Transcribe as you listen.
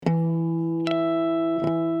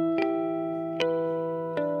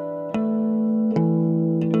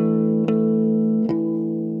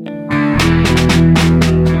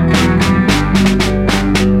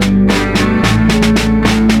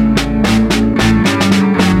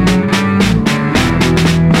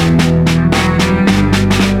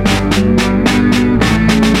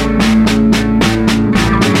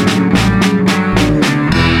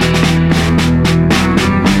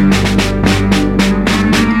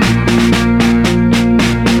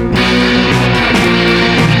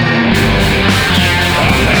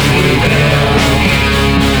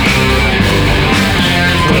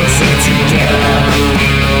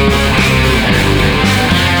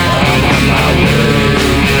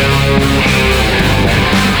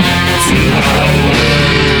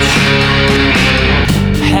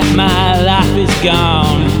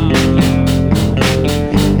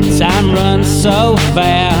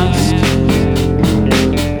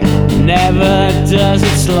never does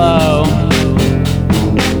it slow.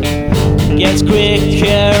 Gets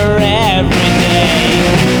quicker every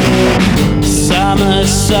day. Summer's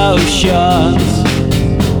so short,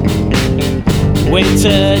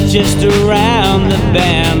 winter just around the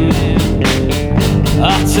bend.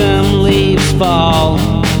 Autumn leaves fall,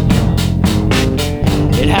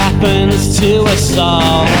 it happens to us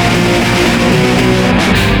all.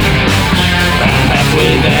 I'm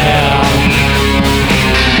halfway there,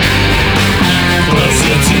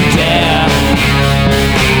 closer to death.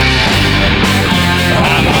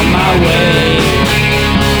 I'm on my way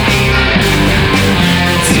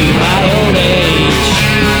to my old age.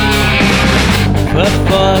 For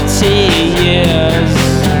 40 years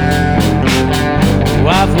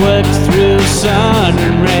I've worked through sun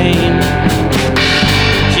and rain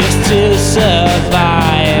just to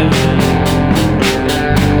survive.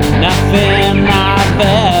 Nothing I've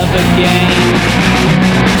ever gained.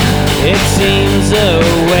 It seems a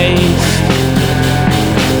waste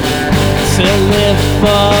to live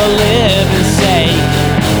for living's sake,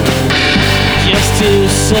 just to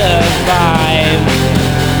survive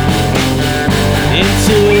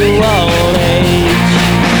into old age.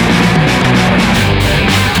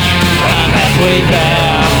 I'm halfway there.